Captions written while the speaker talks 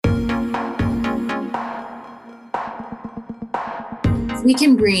if we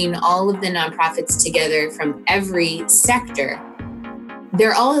can bring all of the nonprofits together from every sector,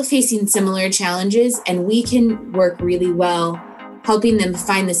 they're all facing similar challenges, and we can work really well helping them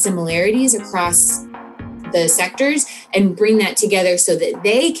find the similarities across the sectors and bring that together so that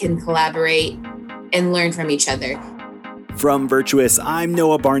they can collaborate and learn from each other. From Virtuous, I'm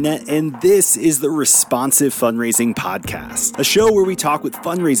Noah Barnett, and this is the Responsive Fundraising Podcast, a show where we talk with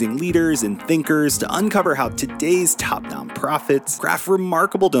fundraising leaders and thinkers to uncover how today's top nonprofits craft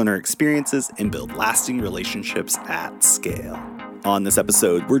remarkable donor experiences and build lasting relationships at scale. On this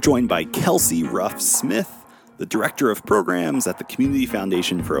episode, we're joined by Kelsie Ruff-Smith, the Director of Programs at the Community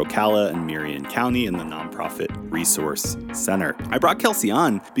Foundation for Ocala and Marion County and the Nonprofit Resource Center. I brought Kelsie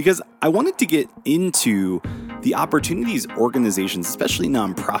on because I wanted to get into the opportunities organizations, especially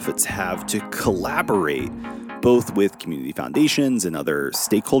nonprofits, have to collaborate both with community foundations and other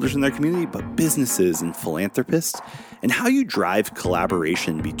stakeholders in their community, but businesses and philanthropists, and how you drive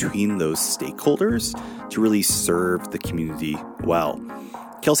collaboration between those stakeholders to really serve the community well.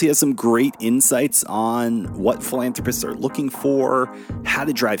 Kelsie has some great insights on what philanthropists are looking for, how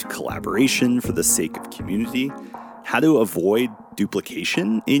to drive collaboration for the sake of community, how to avoid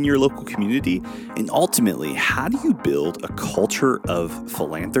duplication in your local community, and ultimately, how do you build a culture of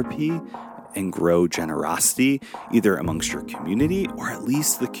philanthropy and grow generosity either amongst your community or at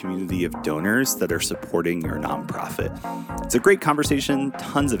least the community of donors that are supporting your nonprofit. It's a great conversation,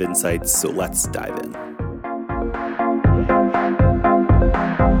 tons of insights, so let's dive in.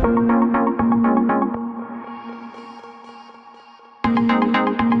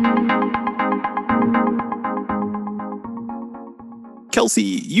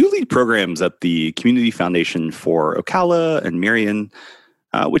 Kelsie, you lead programs at the Community Foundation for Ocala and Marion,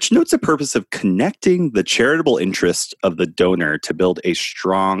 which notes the purpose of connecting the charitable interest of the donor to build a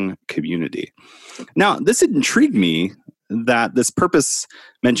strong community. Now, this intrigued me that this purpose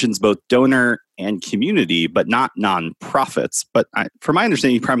mentions both donor and community, but not nonprofits. But from my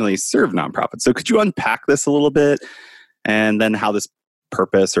understanding, you primarily serve nonprofits. So could you unpack this a little bit and then how this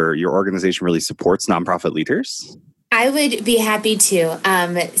purpose or your organization really supports nonprofit leaders? I would be happy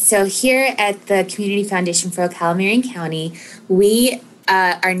to. So here at the Community Foundation for Ocala, Marion County, we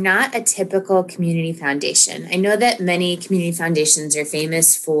are not a typical community foundation. I know that many community foundations are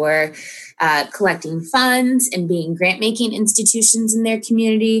famous for collecting funds and being grant-making institutions in their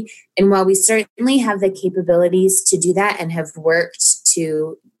community. And while we certainly have the capabilities to do that and have worked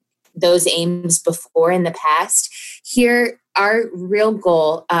to those aims before in the past, here our real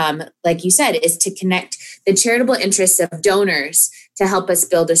goal, like you said, is to connect the charitable interests of donors to help us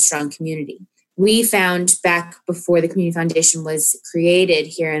build a strong community. We found back before the Community Foundation was created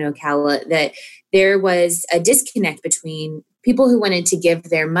here in Ocala that there was a disconnect between people who wanted to give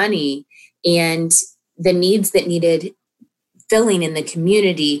their money and the needs that needed filling in the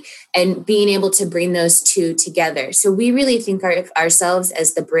community and being able to bring those two together. So we really think of ourselves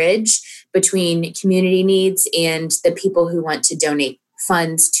as the bridge between community needs and the people who want to donate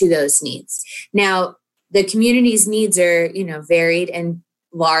funds to those needs. Now, the community's needs are, varied and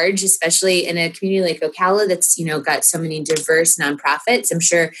large, especially in a community like Ocala that's, got so many diverse nonprofits. I'm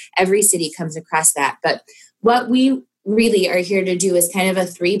sure every city comes across that. But what we really are here to do is kind of a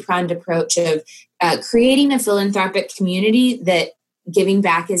three-pronged approach of creating a philanthropic community that giving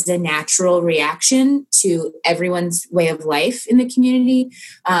back is a natural reaction to everyone's way of life in the community.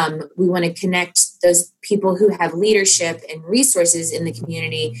 We want to connect those people who have leadership and resources in the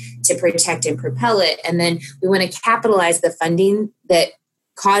community to protect and propel it. And then we want to capitalize the funding that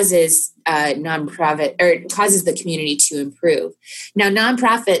causes causes the community to improve. Now,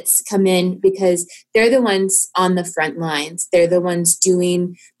 nonprofits come in because they're the ones on the front lines. They're the ones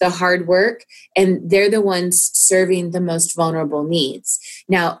doing the hard work, and they're the ones serving the most vulnerable needs.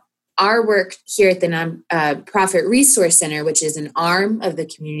 Now, our work here at the Nonprofit Resource Center, which is an arm of the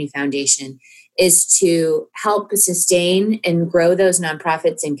Community Foundation, is to help sustain and grow those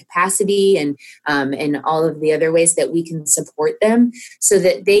nonprofits in capacity and all of the other ways that we can support them so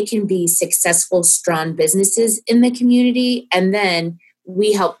that they can be successful, strong businesses in the community. And then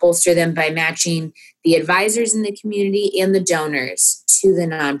we help bolster them by matching the advisors in the community and the donors to the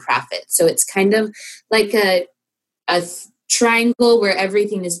nonprofit. So it's kind of like a triangle where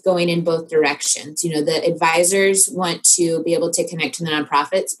everything is going in both directions. The advisors want to be able to connect to the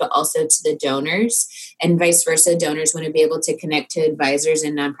nonprofits, but also to the donors, and vice versa. Donors want to be able to connect to advisors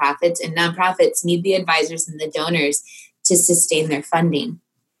and nonprofits need the advisors and the donors to sustain their funding.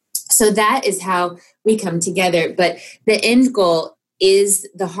 So that is how we come together. But the end goal is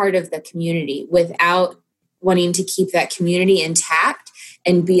the heart of the community without wanting to keep that community intact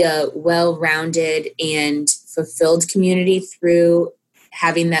and be a well-rounded and fulfilled community through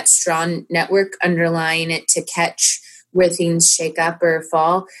having that strong network underlying it to catch where things shake up or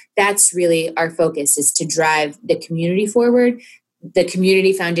fall. That's really our focus, is to drive the community forward. The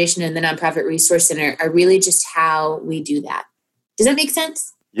Community Foundation and the Nonprofit Resource Center are really just how we do that. Does that make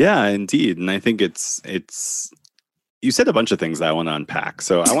sense? Yeah, indeed. And I think it's you said a bunch of things that I want to unpack.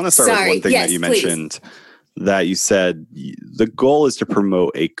 So I want to start with one thing that you mentioned, that you said the goal is to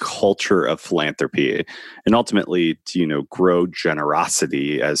promote a culture of philanthropy and ultimately to, grow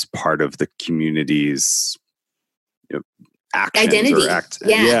generosity as part of the community's actions identity. or act.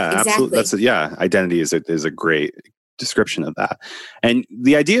 Yeah, exactly. Absolutely. Identity is a great description of that. And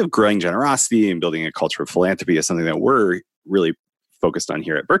the idea of growing generosity and building a culture of philanthropy is something that we're really focused on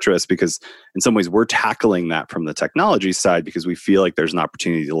here at Virtuous, because in some ways we're tackling that from the technology side, because we feel like there's an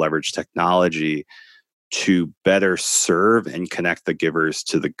opportunity to leverage technology to better serve and connect the givers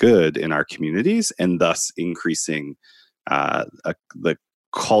to the good in our communities, and thus increasing the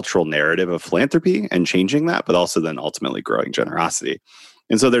cultural narrative of philanthropy and changing that, but also then ultimately growing generosity.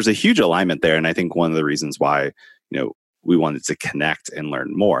 And so there's a huge alignment there. And I think one of the reasons why, we wanted to connect and learn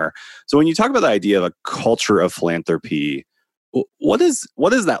more. So when you talk about the idea of a culture of philanthropy, what does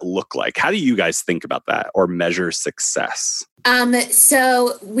that look like? How do you guys think about that or measure success?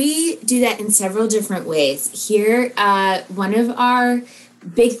 So we do that in several different ways. Here, one of our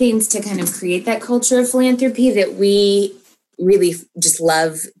big things to kind of create that culture of philanthropy that we really just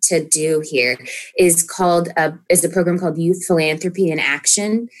love to do here is a program called Youth Philanthropy in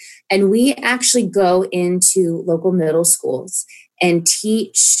Action. And we actually go into local middle schools and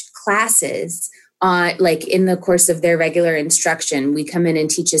teach classes in the course of their regular instruction. We come in and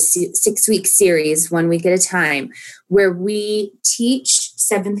teach a 6-week series, 1 week at a time, where we teach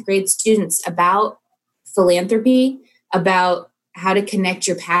 7th grade students about philanthropy, about how to connect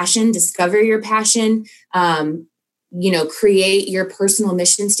your passion, discover your passion, create your personal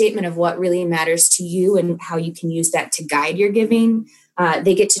mission statement of what really matters to you and how you can use that to guide your giving.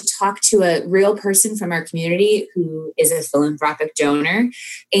 They get to talk to a real person from our community who is a philanthropic donor.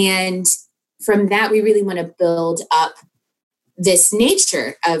 And from that, we really want to build up this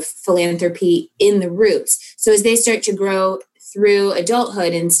nature of philanthropy in the roots. So as they start to grow through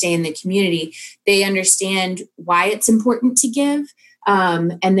adulthood and stay in the community, they understand why it's important to give.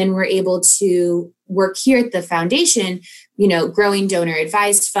 And then we're able to work here at the foundation, growing donor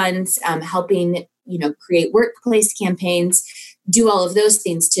advised funds, helping, create workplace campaigns, do all of those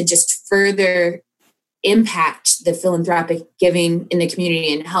things to just further impact the philanthropic giving in the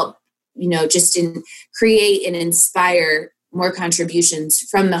community and help, create and inspire more contributions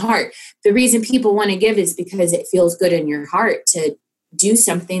from the heart. The reason people want to give is because it feels good in your heart to do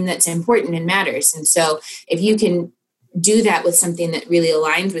something that's important and matters. And so if you can do that with something that really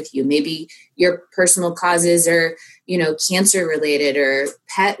aligns with you, maybe your personal causes are, cancer related or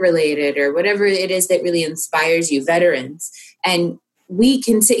pet related or whatever it is that really inspires you, veterans. And we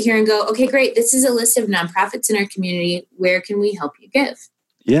can sit here and go, okay, great. This is a list of nonprofits in our community. Where can we help you give?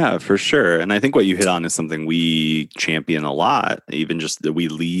 Yeah, for sure. And I think what you hit on is something we champion a lot, even just that we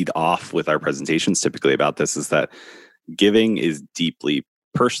lead off with our presentations typically about this, is that giving is deeply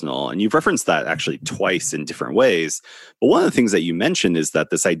personal. And you've referenced that actually twice in different ways. But one of the things that you mentioned is that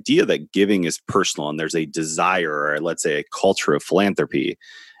this idea that giving is personal and there's a desire, or let's say a culture of philanthropy.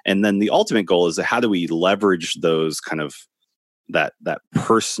 And then the ultimate goal is how do we leverage those kind of that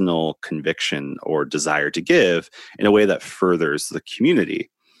personal conviction or desire to give in a way that furthers the community.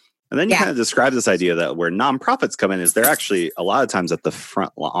 And then you kind of describe this idea that where nonprofits come in is they're actually a lot of times on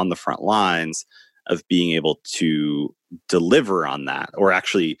the front lines of being able to deliver on that, or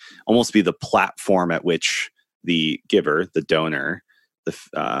actually almost be the platform at which the giver, the donor,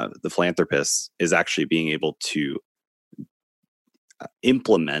 the philanthropist is actually being able to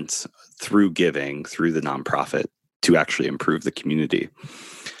implement through giving, through the nonprofit, to actually improve the community.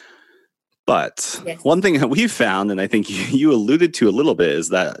 But one thing that we've found, and I think you alluded to a little bit, is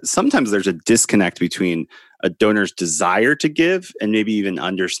that sometimes there's a disconnect between a donor's desire to give and maybe even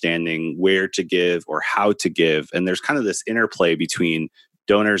understanding where to give or how to give. And there's kind of this interplay between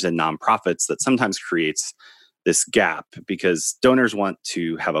donors and nonprofits that sometimes creates this gap, because donors want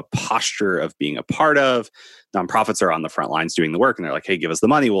to have a posture of being a part of. Nonprofits are on the front lines doing the work, and they're like, hey, give us the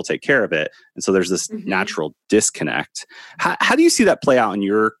money, we'll take care of it. And so there's this natural disconnect. How do you see that play out in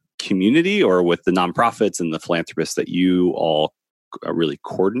your community or with the nonprofits and the philanthropists that you all really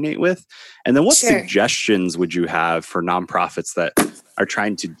coordinate with? And then what suggestions would you have for nonprofits that are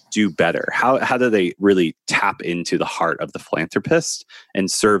trying to do better? How do they really tap into the heart of the philanthropist and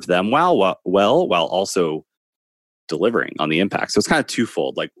serve them well while also delivering on the impact? So it's kind of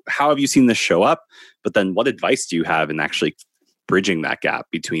twofold. Like, how have you seen this show up? But then what advice do you have in actually bridging that gap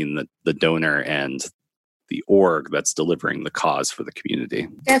between the donor and the org that's delivering the cause for the community.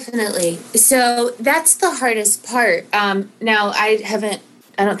 Definitely. So that's the hardest part. Now, I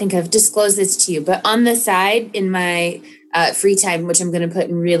don't think I've disclosed this to you, but on the side in my free time, which I'm going to put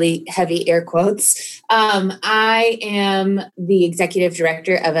in really heavy air quotes, I am the executive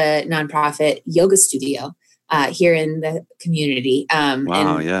director of a nonprofit yoga studio here in the community.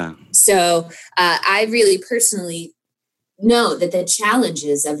 Wow, yeah. So I really personally know that the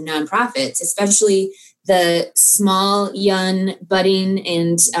challenges of nonprofits, especially the small, young, budding,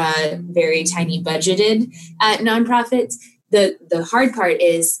 and very tiny budgeted nonprofits, the hard part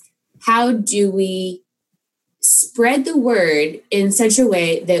is how do we spread the word in such a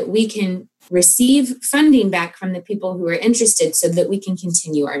way that we can receive funding back from the people who are interested so that we can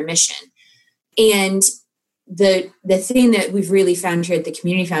continue our mission. And the thing that we've really found here at the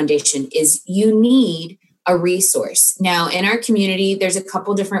Community Foundation is you need a resource. Now, in our community, there's a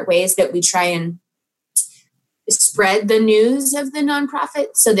couple different ways that we try and spread the news of the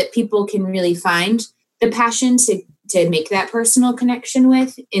nonprofit so that people can really find the passion to make that personal connection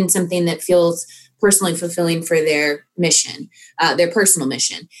with in something that feels personally fulfilling for their mission, their personal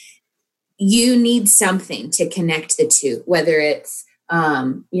mission. You need something to connect the two, whether it's,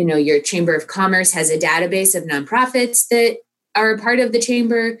 your Chamber of Commerce has a database of nonprofits that are a part of the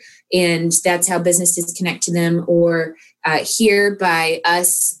chamber, and that's how businesses connect to them, or here by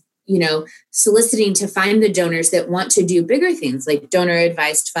us, soliciting to find the donors that want to do bigger things like donor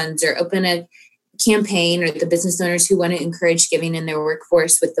advised funds or open a campaign, or the business owners who want to encourage giving in their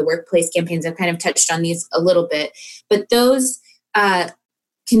workforce with the workplace campaigns. I've kind of touched on these a little bit, but those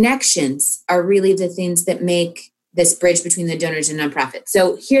connections are really the things that make this bridge between the donors and nonprofits.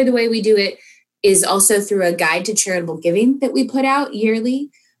 So here, the way we do it is also through a guide to charitable giving that we put out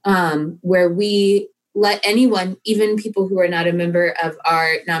yearly, where we let anyone, even people who are not a member of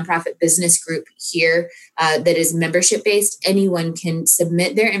our nonprofit business group here that is membership based, anyone can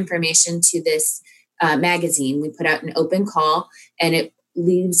submit their information to this magazine. We put out an open call, and it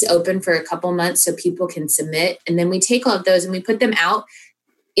leaves open for a couple months so people can submit. And then we take all of those and we put them out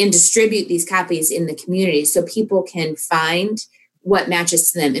and distribute these copies in the community so people can find what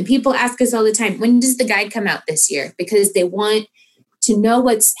matches to them. And people ask us all the time, when does the guide come out this year? Because they want to know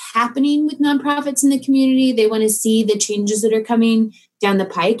what's happening with nonprofits in the community. They want to see the changes that are coming down the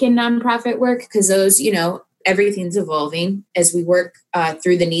pike in nonprofit work, because those, everything's evolving as we work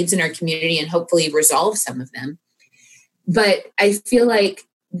through the needs in our community and hopefully resolve some of them. But I feel like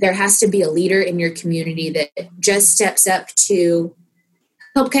there has to be a leader in your community that just steps up to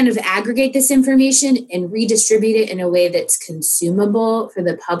help kind of aggregate this information and redistribute it in a way that's consumable for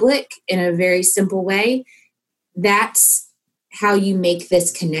the public in a very simple way. That's how you make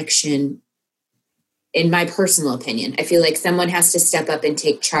this connection, in my personal opinion. I feel like someone has to step up and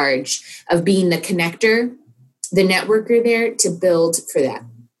take charge of being the connector, the networker there to build for that.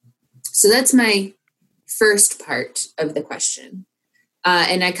 So that's my first part of the question.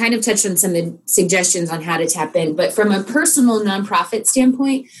 And I kind of touched on some of the suggestions on how to tap in, but from a personal nonprofit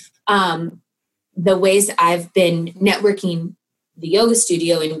standpoint, the ways I've been networking the yoga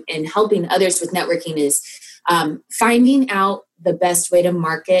studio and helping others with networking is finding out the best way to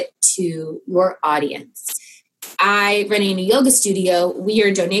market to your audience. I running a yoga studio, we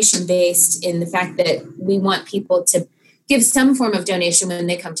are donation based in the fact that we want people to give some form of donation when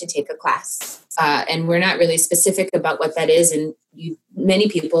they come to take a class. And we're not really specific about what that is. And many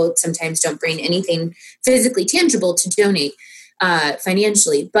people sometimes don't bring anything physically tangible to donate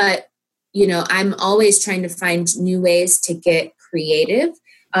financially. But, I'm always trying to find new ways to get creative.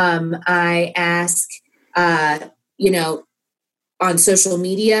 I ask, on social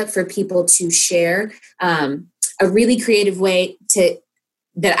media for people to share a really creative way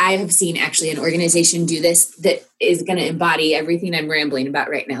that I have seen actually an organization do this that is going to embody everything I'm rambling about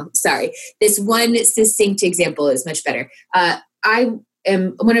right now. Sorry. This one succinct example is much better. I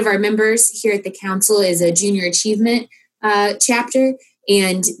am one of our members here at the council is a junior achievement chapter,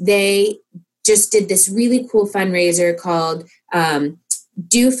 and they just did this really cool fundraiser called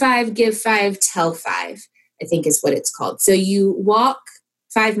Do 5, Give 5, Tell 5, I think is what it's called. So you walk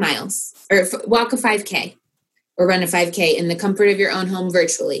 5 miles or walk a 5K. Or run a 5K in the comfort of your own home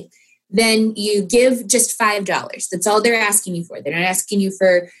virtually. Then you give just $5. That's all they're asking you for. They're not asking you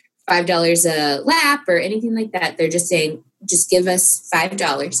for $5 a lap or anything like that. They're just saying, just give us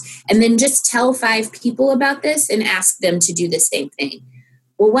 $5. And then just tell 5 people about this and ask them to do the same thing.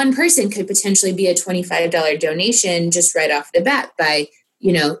 Well, one person could potentially be a $25 donation just right off the bat by,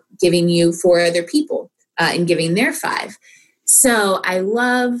 giving you 4 other people and giving their 5. So I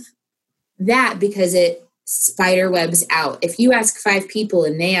love that because it spider webs out. If you ask 5 people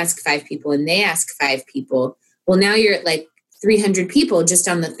and they ask 5 people and they ask 5 people, well, now you're at like 300 people just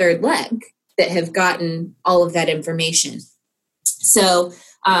on the third leg that have gotten all of that information. So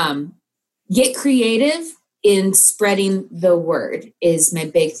get creative in spreading the word is my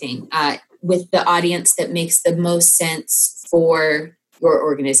big thing with the audience that makes the most sense for your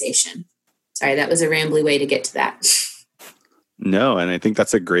organization. Sorry, that was a rambly way to get to that. No, and I think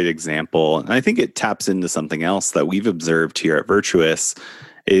that's a great example. And I think it taps into something else that we've observed here at Virtuous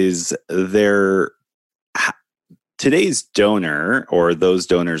is today's donor or those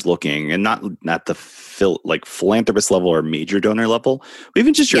donors looking, and not at the philanthropist level or major donor level, but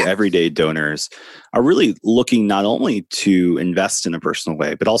even just your everyday donors are really looking not only to invest in a personal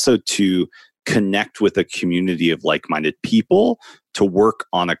way, but also to connect with a community of like-minded people to work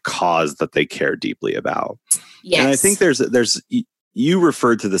on a cause that they care deeply about. Yes. And I think there's you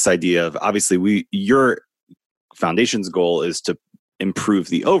referred to this idea of, obviously your foundation's goal is to improve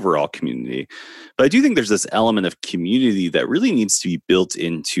the overall community. But I do think there's this element of community that really needs to be built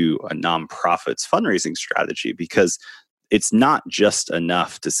into a nonprofit's fundraising strategy, because it's not just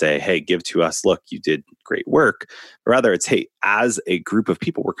enough to say, hey, give to us, look, you did great work. But rather it's, hey, as a group of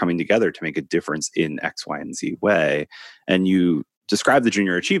people, we're coming together to make a difference in X, Y, and Z way. And you describe the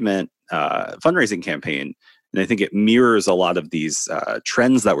Junior Achievement fundraising campaign. And I think it mirrors a lot of these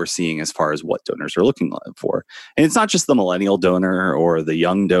trends that we're seeing as far as what donors are looking for. And it's not just the millennial donor or the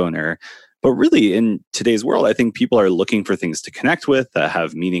young donor, but really in today's world, I think people are looking for things to connect with that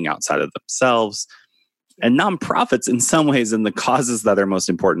have meaning outside of themselves. And nonprofits, in some ways, and the causes that are most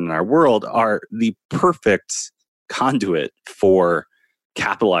important in our world, are the perfect conduit for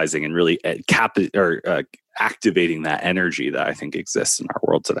capitalizing and really activating that energy that I think exists in our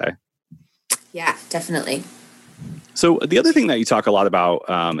world today. Yeah, definitely. So the other thing that you talk a lot about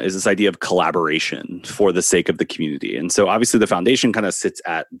is this idea of collaboration for the sake of the community. And so obviously the foundation kind of sits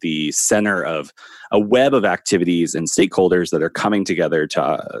at the center of a web of activities and stakeholders that are coming together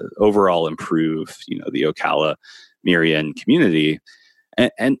to overall improve, the Ocala Marion community.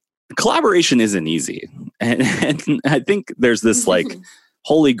 And collaboration isn't easy. And I think there's this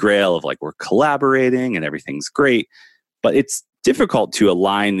holy grail of we're collaborating and everything's great, but it's difficult to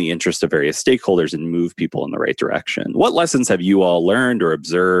align the interest of various stakeholders and move people in the right direction. What lessons have you all learned or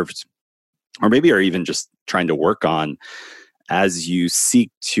observed, or maybe are even just trying to work on as you seek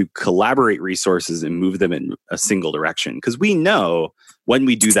to collaborate resources and move them in a single direction? Because we know when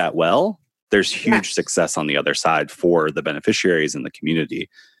we do that well, there's huge success on the other side for the beneficiaries and the community.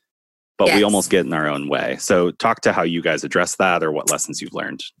 But we almost get in our own way. So talk to how you guys address that or what lessons you've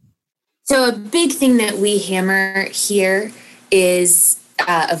learned. So a big thing that we hammer here is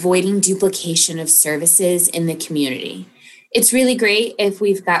avoiding duplication of services in the community. It's really great if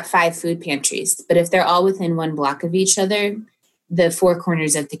we've got 5 food pantries, but if they're all within 1 block of each other, the 4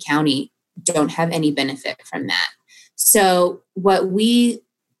 corners of the county don't have any benefit from that. So what we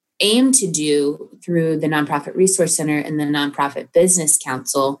aim to do through the Nonprofit Resource Center and the Nonprofit Business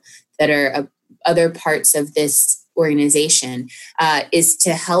Council that are other parts of this organization is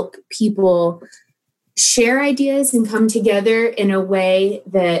to help people share ideas and come together in a way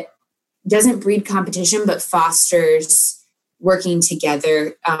that doesn't breed competition, but fosters working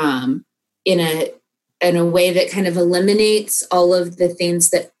together in a way that kind of eliminates all of the things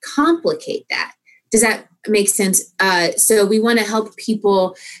that complicate that. Does that make sense? So we want to help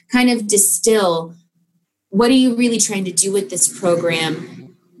people kind of distill, what are you really trying to do with this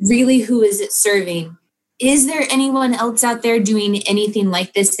program? Really, who is it serving? Is there anyone else out there doing anything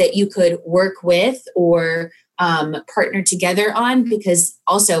like this that you could work with or partner together on? Because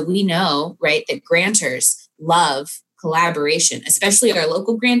also we know, right, that grantors love collaboration, especially our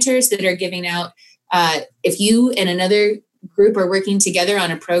local grantors that are giving out. If you and another group are working together on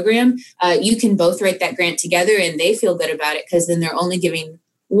a program, you can both write that grant together and they feel good about it because then they're only giving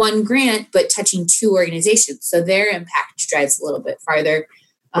 1 grant but touching 2 organizations. So their impact drives a little bit farther.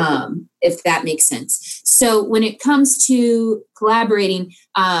 If that makes sense. So when it comes to collaborating,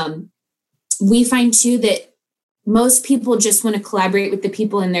 we find too that most people just want to collaborate with the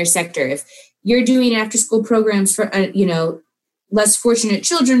people in their sector. If you're doing after school programs for, less fortunate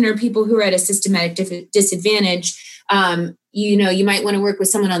children or people who are at a systematic disadvantage, you might want to work with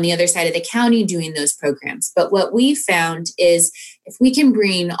someone on the other side of the county doing those programs. But what we found is if we can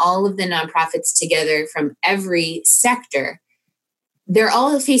bring all of the nonprofits together from every sector, they're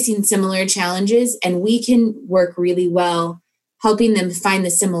all facing similar challenges, and we can work really well helping them find the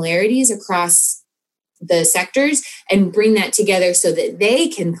similarities across the sectors and bring that together so that they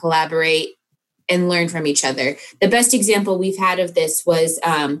can collaborate and learn from each other. The best example we've had of this was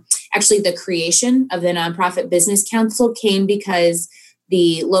Actually, the creation of the Nonprofit Business Council came because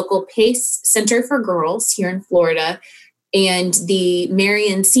the local PACE Center for Girls here in Florida and the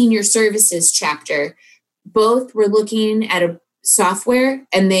Marion Senior Services chapter both were looking at a software,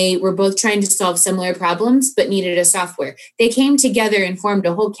 and they were both trying to solve similar problems but needed a software. They came together and formed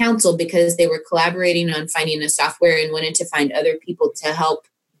a whole council because they were collaborating on finding a software and wanted to find other people to help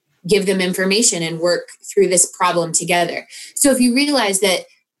give them information and work through this problem together. So if you realize that,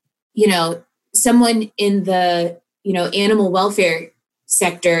 someone in the, animal welfare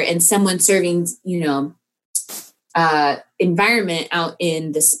sector and someone serving, environment out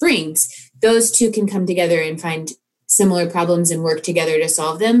in the Springs, those two can come together and find similar problems and work together to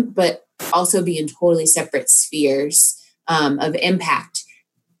solve them, but also be in totally separate spheres of impact.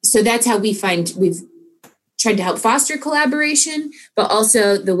 So that's how we've tried to help foster collaboration, but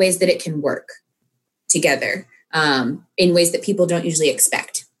also the ways that it can work together in ways that people don't usually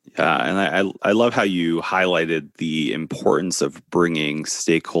expect. Yeah, and I love how you highlighted the importance of bringing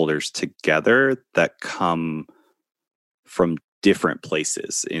stakeholders together that come from different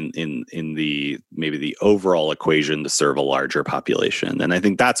places in the maybe the overall equation to serve a larger population. And I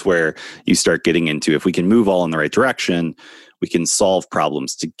think that's where you start getting into, if we can move all in the right direction, we can solve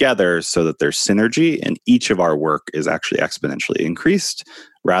problems together so that there's synergy and each of our work is actually exponentially increased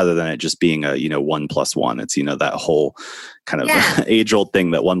rather than it just being a 1 + 1. It's that whole kind of age-old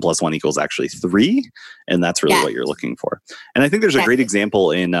thing that 1 + 1 equals actually 3, and that's really what you're looking for. And I think there's a great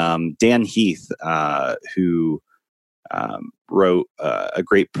example in Dan Heath, who wrote a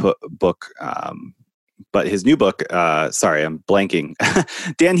great book, but his new book, sorry, I'm blanking.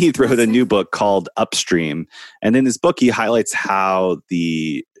 Dan Heath wrote a new book called Upstream. And in his book, he highlights how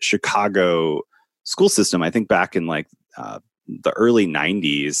the Chicago school system, I think back in the early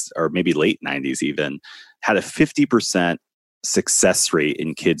 90s or maybe late 90s even, had a 50% success rate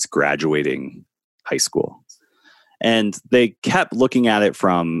in kids graduating high school. And they kept looking at it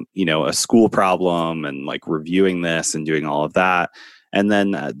from, a school problem and reviewing this and doing all of that. And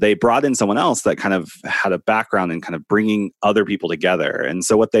then they brought in someone else that kind of had a background in kind of bringing other people together. And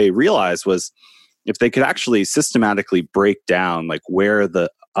so what they realized was if they could actually systematically break down where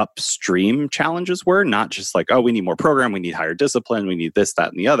the upstream challenges were, not just we need more program, we need higher discipline, we need this, that,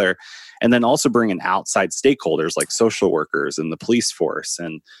 and the other. And then also bring in outside stakeholders like social workers and the police force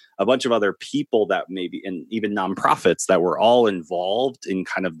and a bunch of other people that maybe, and even nonprofits that were all involved in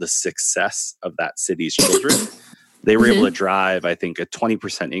kind of the success of that city's children. They were able to drive, I think, a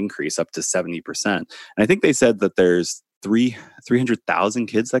 20% increase up to 70%. And I think they said that there's 300,000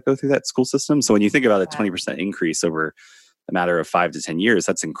 kids that go through that school system. So when you think about a 20% increase over a matter of 5 to 10 years,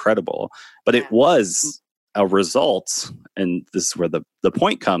 that's incredible. But it was a result, and this is where the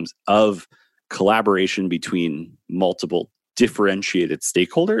point comes, of collaboration between multiple differentiated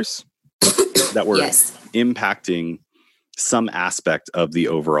stakeholders that were impacting some aspect of the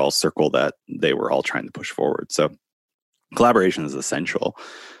overall circle that they were all trying to push forward. So collaboration is essential.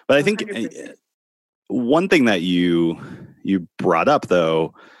 But I think 100%. One thing that you brought up,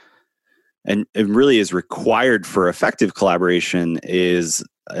 though, and it really is required for effective collaboration, is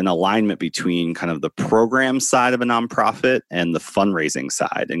an alignment between kind of the program side of a nonprofit and the fundraising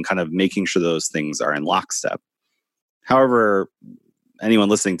side, and kind of making sure those things are in lockstep. However, anyone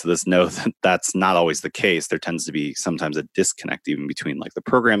listening to this knows that that's not always the case. There tends to be sometimes a disconnect even between the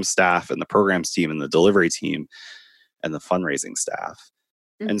program staff and the programs team and the delivery team and the fundraising staff.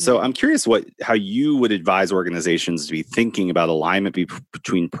 And so I'm curious how you would advise organizations to be thinking about alignment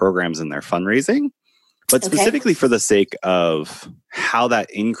between programs and their fundraising, but specifically for the sake of how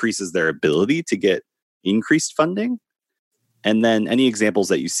that increases their ability to get increased funding. And then any examples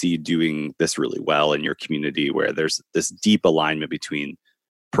that you see doing this really well in your community where there's this deep alignment between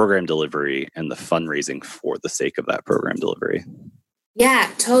program delivery and the fundraising for the sake of that program delivery. Yeah,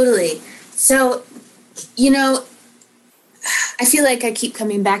 totally. So, I feel like I keep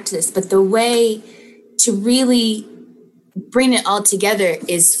coming back to this, but the way to really bring it all together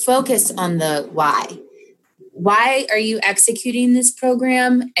is focus on the why. Why are you executing this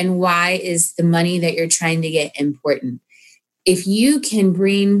program, and why is the money that you're trying to get important? If you can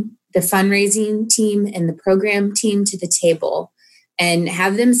bring the fundraising team and the program team to the table and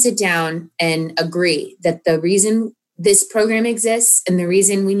have them sit down and agree that the reason this program exists and the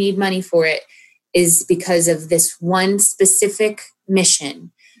reason we need money for it is because of this one specific mission,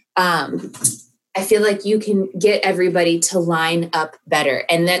 I feel like you can get everybody to line up better.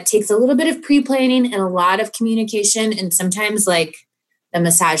 And that takes a little bit of pre-planning and a lot of communication, and sometimes the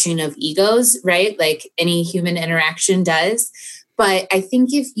massaging of egos, right? Like any human interaction does. But I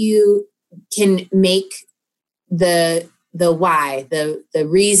think if you can make the the why, the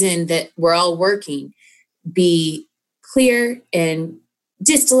reason that we're all working, be clear and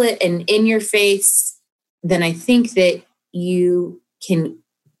distillate and in your face, then I think that you can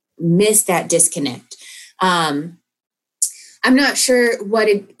miss that disconnect. I'm not sure what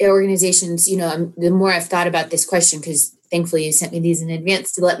organizations, the more I've thought about this question, because thankfully you sent me these in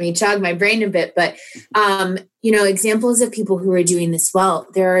advance to let me jog my brain a bit, but, examples of people who are doing this well,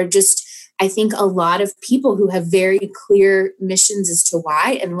 there are just, I think, a lot of people who have very clear missions as to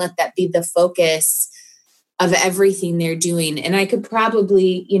why, and let that be the focus of everything they're doing. And I could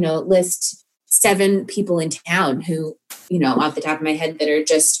probably, list 7 people in town who, off the top of my head, that are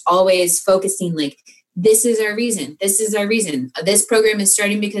just always focusing like, this is our reason. This is our reason. This program is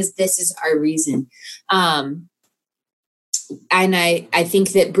starting because this is our reason. And I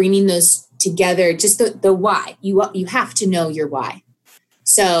think that bringing those together, just the why, you have to know your why.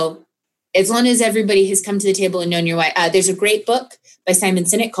 So as long as everybody has come to the table and known your why, there's a great book by Simon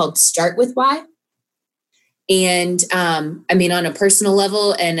Sinek called Start With Why. And on a personal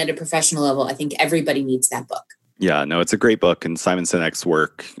level and at a professional level, I think everybody needs that book. Yeah, no, it's a great book. And Simon Sinek's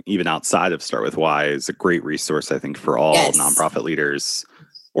work, even outside of Start With Why, is a great resource, I think, for all nonprofit leaders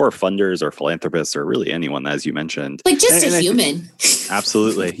or funders or philanthropists or really anyone, as you mentioned. Like just a human.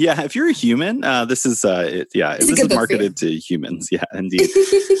 Absolutely. Yeah, if you're a human, this is marketed to humans. Yeah, indeed.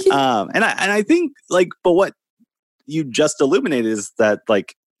 And I think, but what you just illuminated is that,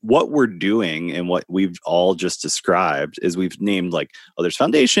 what we're doing and what we've all just described is we've named there's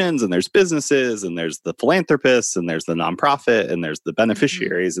foundations and there's businesses and there's the philanthropists and there's the nonprofit and there's the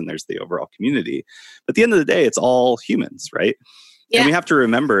beneficiaries and there's the overall community. But at the end of the day, it's all humans, right? Yeah. And we have to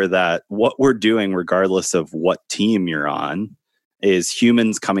remember that what we're doing, regardless of what team you're on, is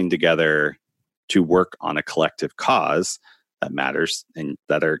humans coming together to work on a collective cause that matters and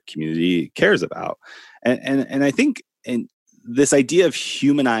that our community cares about. And I think this idea of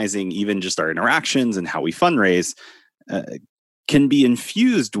humanizing even just our interactions and how we fundraise can be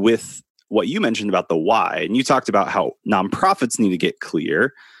infused with what you mentioned about the why. And you talked about how nonprofits need to get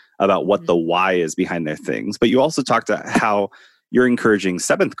clear about what the why is behind their things. But you also talked about how you're encouraging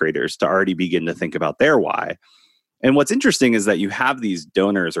 7th graders to already begin to think about their why. And what's interesting is that you have these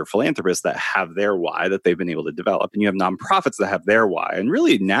donors or philanthropists that have their why that they've been able to develop. And you have nonprofits that have their why. And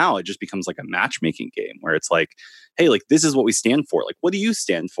really now it just becomes like a matchmaking game where it's like, hey, this is what we stand for. What do you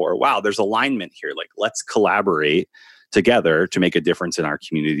stand for? Wow, there's alignment here. Let's collaborate together to make a difference in our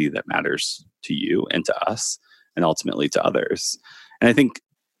community that matters to you and to us and ultimately to others. And I think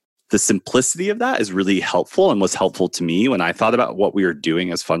the simplicity of that is really helpful and was helpful to me when I thought about what we were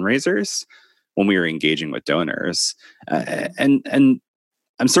doing as fundraisers when we were engaging with donors. And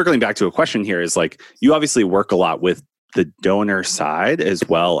I'm circling back to a question here is you obviously work a lot with the donor side as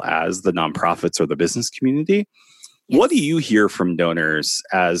well as the nonprofits or the business community. Yes. What do you hear from donors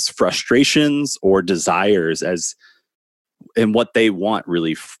as frustrations or desires and what they want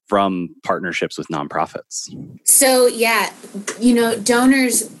really from partnerships with nonprofits? So,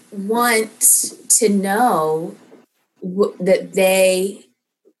 donors want to know that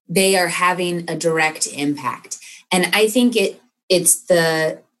they are having a direct impact. And I think it's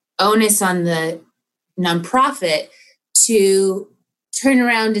the onus on the nonprofit to turn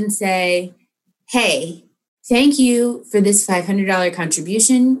around and say, hey, thank you for this $500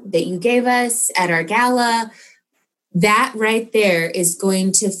 contribution that you gave us at our gala. That right there is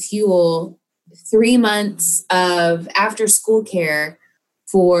going to fuel 3 months of after school care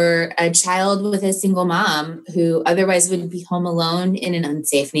for a child with a single mom who otherwise would be home alone in an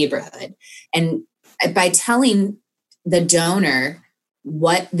unsafe neighborhood. And by telling the donor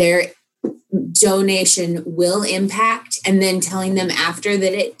what their donation will impact and then telling them after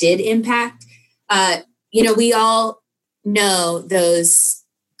that it did impact, we all know those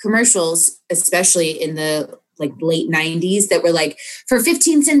commercials, especially in the late 90s, that were for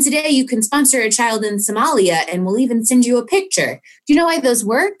 15 cents a day, you can sponsor a child in Somalia and we'll even send you a picture. Do you know why those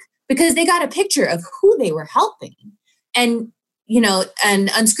work? Because they got a picture of who they were helping. And, an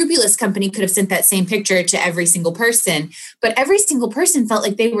unscrupulous company could have sent that same picture to every single person, but every single person felt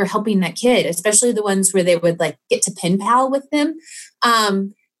like they were helping that kid, especially the ones where they would get to pen pal with them.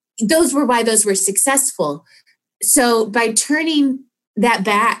 Those were why those were successful. So by turning that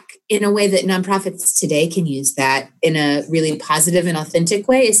back in a way that nonprofits today can use that in a really positive and authentic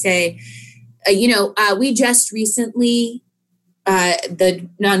way is say, we just recently, the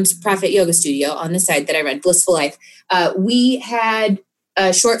nonprofit yoga studio on the side that I run, Blissful Life, we had a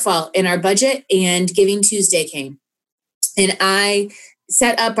shortfall in our budget and Giving Tuesday came. And I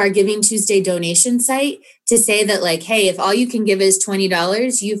set up our Giving Tuesday donation site to say that like, hey, if all you can give is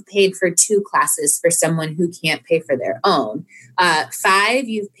 $20, you've paid for 2 classes for someone who can't pay for their own. 5,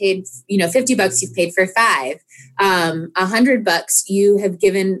 you've paid, $50, you've paid for 5. $100, you have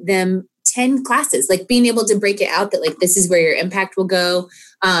given them 10 classes, like being able to break it out that like, this is where your impact will go.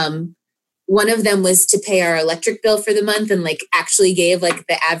 One of them was to pay our electric bill for the month and like actually gave like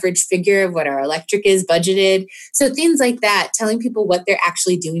the average figure of what our electric is budgeted. So things like that, telling people what they're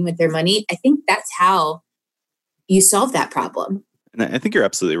actually doing with their money. I think that's how you solve that problem. And I think you're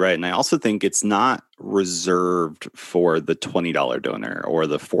absolutely right. And I also think it's not reserved for the $20 donor or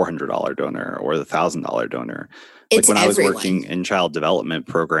the $400 donor or the $1,000 donor. It's like when everyone. I was working in child development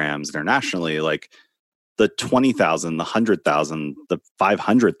programs internationally, like the $20,000, the $100,000, the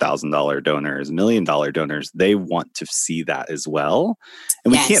 $500,000 donors, $1 million donors, they want to see that as well.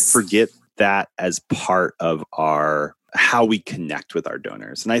 And we can't forget that as part of our how we connect with our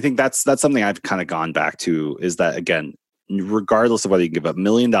donors. And I think that's something I've kind of gone back to is that, again, regardless of whether you give up $1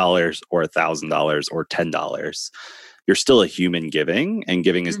 million or $1,000 or $10, you're still a human giving, and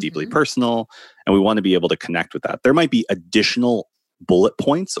giving is deeply personal. And we want to be able to connect with that. There might be additional bullet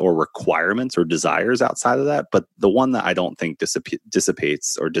points or requirements or desires outside of that, but the one that I don't think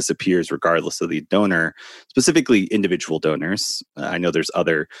dissipates or disappears regardless of the donor, specifically individual donors. I know there's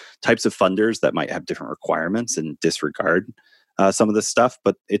other types of funders that might have different requirements and disregard some of this stuff,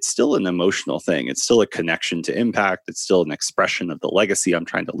 but it's still an emotional thing. It's still a connection to impact. It's still an expression of the legacy I'm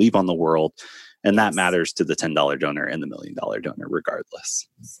trying to leave on the world. And that matters to the $10 donor and the $1 million donor regardless.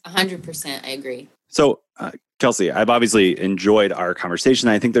 100%. I agree. So, Kelsie, I've obviously enjoyed our conversation.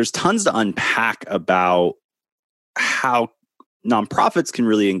 I think there's tons to unpack about how nonprofits can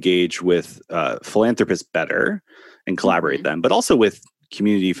really engage with philanthropists better and collaborate them, but also with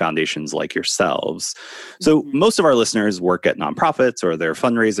community foundations like yourselves. So most of our listeners work at nonprofits or they're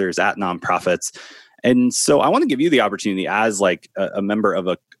fundraisers at nonprofits. And so I want to give you the opportunity as like a member of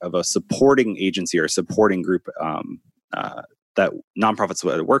a supporting agency or supporting group that nonprofits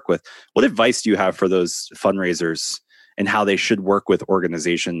would work with. What advice do you have for those fundraisers and how they should work with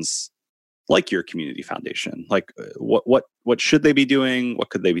organizations like your community foundation? Like what should they be doing? What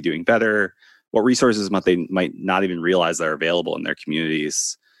could they be doing better? What resources might not even realize that are available in their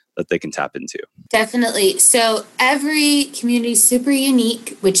communities that they can tap into? Definitely. So every community is super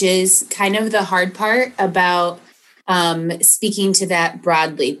unique, which is kind of the hard part about speaking to that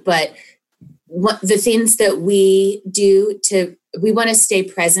broadly. But the things that we do we want to stay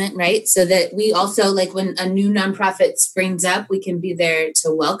present, right? So that we also, like when a new nonprofit springs up, we can be there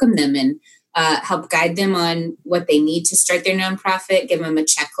to welcome them and help guide them on what they need to start their nonprofit, give them a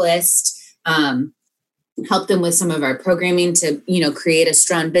checklist, help them with some of our programming to, create a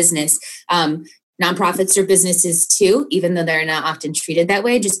strong business. Nonprofits are businesses too, even though they're not often treated that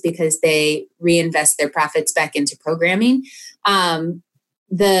way, just because they reinvest their profits back into programming.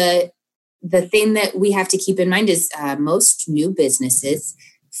 The thing that we have to keep in mind is most new businesses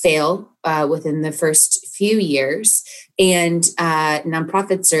fail within the first few years, and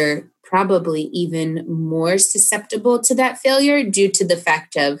nonprofits are probably even more susceptible to that failure due to the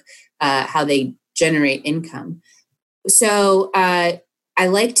fact of how they generate income. So I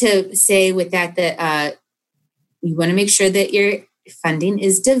like to say with that you want to make sure that your funding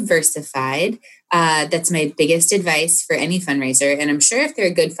is diversified. That's my biggest advice for any fundraiser. And I'm sure if they're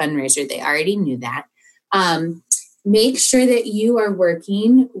a good fundraiser, they already knew that. Make sure that you are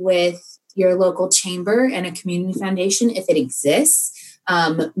working with your local chamber and a community foundation if it exists.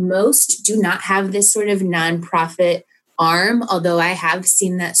 Most do not have this sort of nonprofit arm, although I have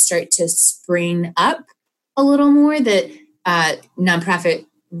seen that start to spring up a little more, that nonprofit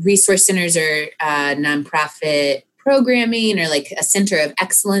resource centers or nonprofit programming or like a center of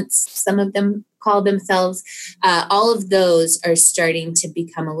excellence, some of them call themselves. All of those are starting to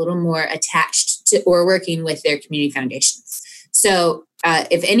become a little more attached to or working with their community foundations. So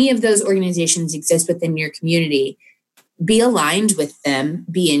if any of those organizations exist within your community, be aligned with them,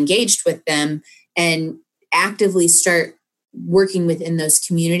 be engaged with them, and actively start working within those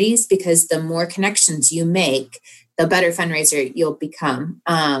communities, because the more connections you make, the better fundraiser you'll become.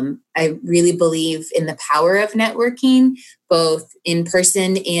 I really believe in the power of networking, both in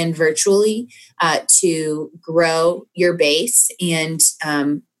person and virtually, to grow your base and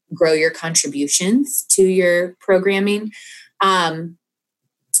grow your contributions to your programming.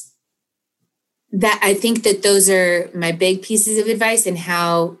 That I think that those are my big pieces of advice and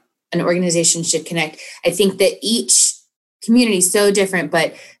how an organization should connect. I think that each community is so different,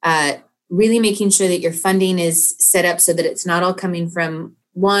 but really making sure that your funding is set up so that it's not all coming from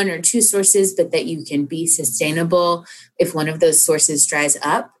one or two sources, but that you can be sustainable if one of those sources dries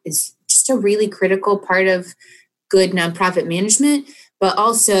up is just a really critical part of good nonprofit management, but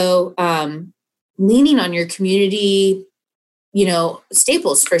also leaning on your community,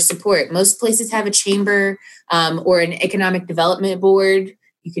 staples for support. Most places have a chamber or an economic development board.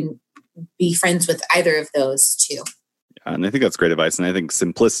 You can be friends with either of those too. And I think that's great advice. And I think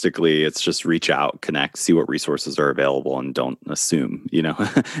simplistically, it's just reach out, connect, see what resources are available, and don't assume,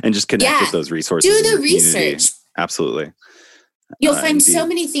 and just connect with those resources. Do the research. Absolutely. You'll find so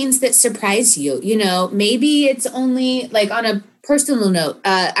many things that surprise you. Maybe it's only like on a personal note.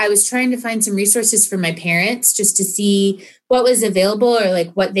 I was trying to find some resources for my parents just to see what was available or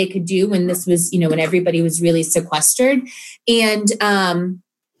like what they could do when this was, when everybody was really sequestered and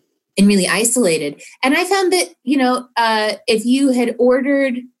really isolated. And I found that, if you had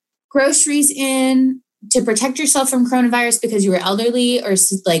ordered groceries in to protect yourself from coronavirus because you were elderly or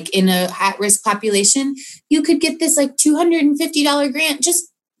like in a at-risk population, you could get this like $250 grant.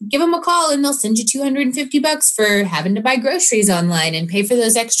 Just give them a call and they'll send you $250 for having to buy groceries online and pay for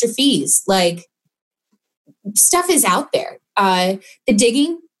those extra fees. Like, stuff is out there. The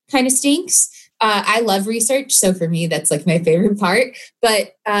digging kind of stinks. I love research. So for me, that's like my favorite part.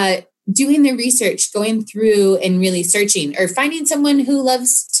 But doing the research, going through and really searching, or finding someone who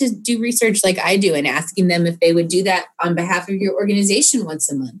loves to do research like I do and asking them if they would do that on behalf of your organization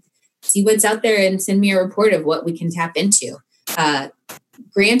once a month. See what's out there and send me a report of what we can tap into.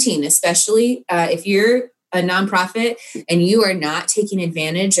 Granting, especially if you're a nonprofit and you are not taking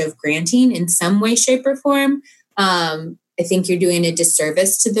advantage of granting in some way, shape, or form, I think you're doing a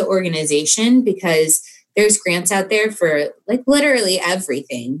disservice to the organization, because there's grants out there for like literally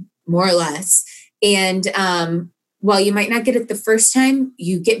everything, more or less. And while you might not get it the first time,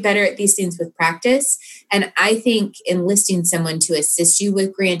 you get better at these things with practice. And I think enlisting someone to assist you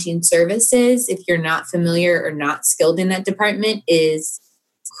with granting services, if you're not familiar or not skilled in that department, is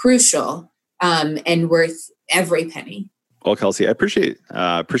crucial and worth every penny. Well, Kelsie,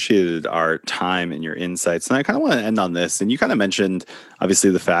 I appreciated our time and your insights. And I kind of want to end on this. And you kind of mentioned,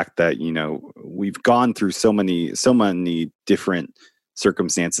 obviously, the fact that, we've gone through so many different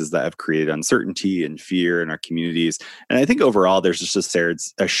circumstances that have created uncertainty and fear in our communities. And I think overall, there's just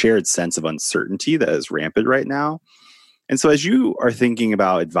a shared sense of uncertainty that is rampant right now. And so as you are thinking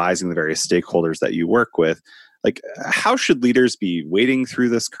about advising the various stakeholders that you work with, like, how should leaders be wading through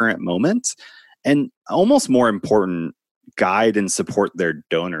this current moment? And almost more important, guide and support their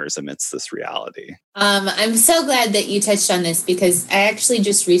donors amidst this reality? I'm so glad that you touched on this, because I actually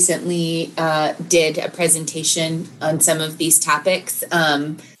just recently did a presentation on some of these topics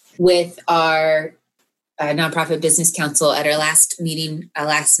with our nonprofit business council at our last meeting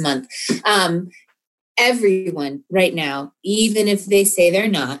last month. Everyone right now, even if they say they're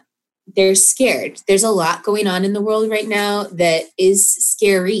not, they're scared. There's a lot going on in the world right now that is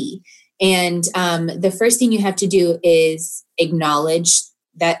scary. And the first thing you have to do is acknowledge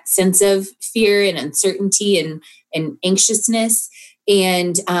that sense of fear and uncertainty and anxiousness,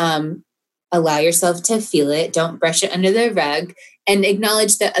 and allow yourself to feel it. Don't brush it under the rug, and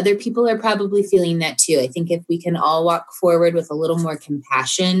acknowledge that other people are probably feeling that too. I think if we can all walk forward with a little more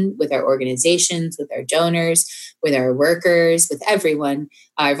compassion with our organizations, with our donors, with our workers, with everyone,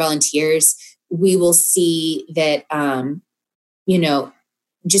 our volunteers, we will see that,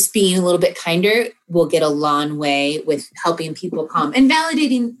 just being a little bit kinder will get a long way with helping people calm and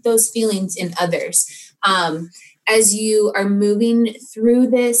validating those feelings in others. As you are moving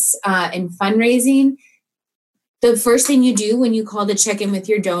through this in fundraising, the first thing you do when you call to check in with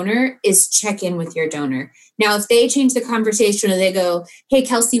your donor is check in with your donor. Now, if they change the conversation or they go, "Hey,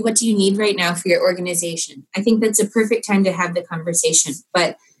 Kelsie, what do you need right now for your organization?" I think that's a perfect time to have the conversation.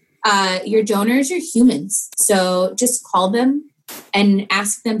 But your donors are humans. So just call them and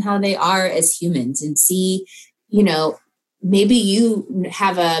ask them how they are as humans, and see, maybe you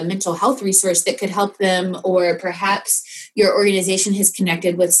have a mental health resource that could help them, or perhaps your organization has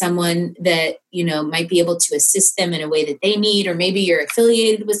connected with someone that, might be able to assist them in a way that they need, or maybe you're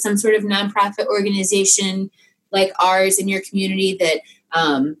affiliated with some sort of nonprofit organization like ours in your community that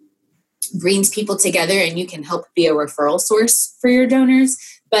brings people together, and you can help be a referral source for your donors.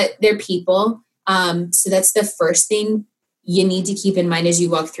 But they're people. So that's the first thing you need to keep in mind as you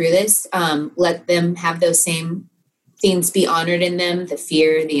walk through this. Let them have those same things be honored in them, the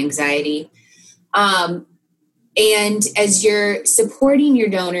fear, the anxiety. And as you're supporting your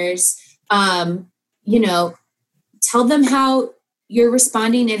donors, tell them how you're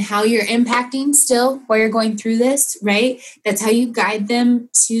responding and how you're impacting still while you're going through this, right? That's how you guide them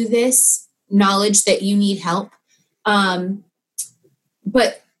to this knowledge that you need help.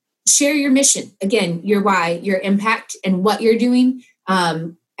 but share your mission. Again, your why, your impact, and what you're doing.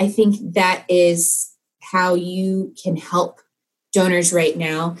 I think that is how you can help donors right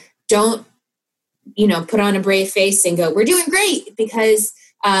now. Don't, put on a brave face and go, we're doing great, because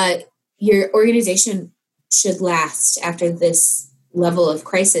your organization should last after this level of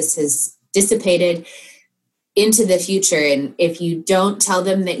crisis has dissipated into the future. And if you don't tell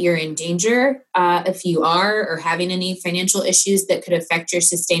them that you're in danger, if you are, or having any financial issues that could affect your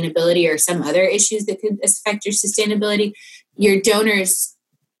sustainability, or some other issues that could affect your sustainability, your donors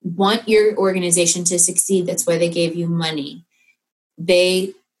want your organization to succeed. That's why they gave you money.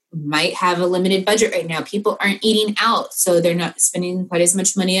 They might have a limited budget right now. People aren't eating out, so they're not spending quite as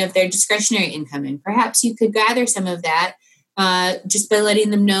much money of their discretionary income. And perhaps you could gather some of that just by letting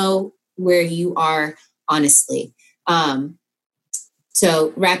them know where you are honestly.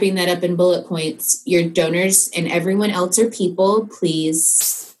 So wrapping that up in bullet points, your donors and everyone else are people.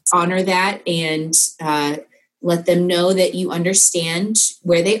 Please honor that and let them know that you understand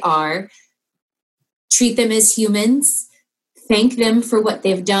where they are. Treat them as humans. Thank them for what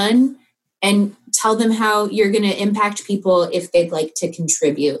they've done, and tell them how you're going to impact people if they'd like to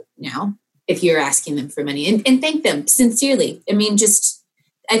contribute now, if you're asking them for money, and thank them sincerely.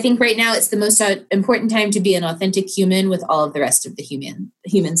 I think right now it's the most important time to be an authentic human with all of the rest of the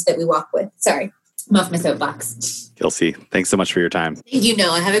humans that we walk with. Sorry, I'm off my soapbox. Kelsie, thanks so much for your time. Thank you,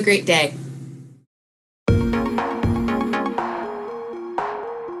 Noah. Have a great day.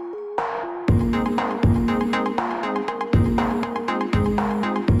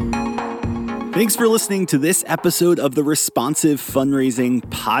 Thanks for listening to this episode of the Responsive Fundraising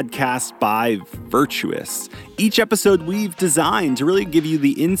Podcast by Virtuous. Each episode we've designed to really give you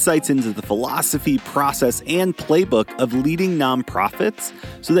the insights into the philosophy, process, and playbook of leading nonprofits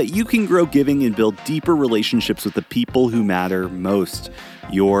so that you can grow giving and build deeper relationships with the people who matter most,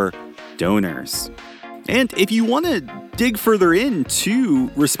 your donors. And if you want to dig further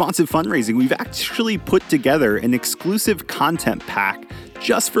into responsive fundraising, we've actually put together an exclusive content pack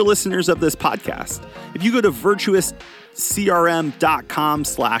just for listeners of this podcast. If you go to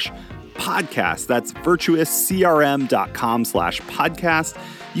virtuouscrm.com/podcast, that's virtuouscrm.com/podcast,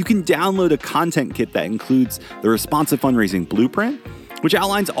 you can download a content kit that includes the responsive fundraising blueprint, which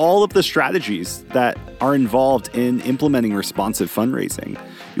outlines all of the strategies that are involved in implementing responsive fundraising.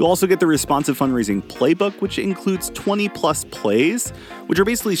 You'll also get the responsive fundraising playbook, which includes 20 plus plays, which are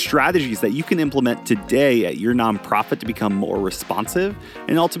basically strategies that you can implement today at your nonprofit to become more responsive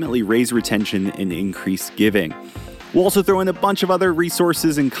and ultimately raise retention and increase giving. We'll also throw in a bunch of other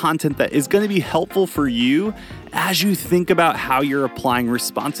resources and content that is going to be helpful for you as you think about how you're applying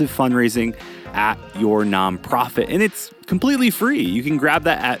responsive fundraising at your nonprofit. And it's completely free. You can grab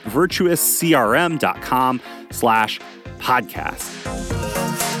that at virtuouscrm.com/podcast.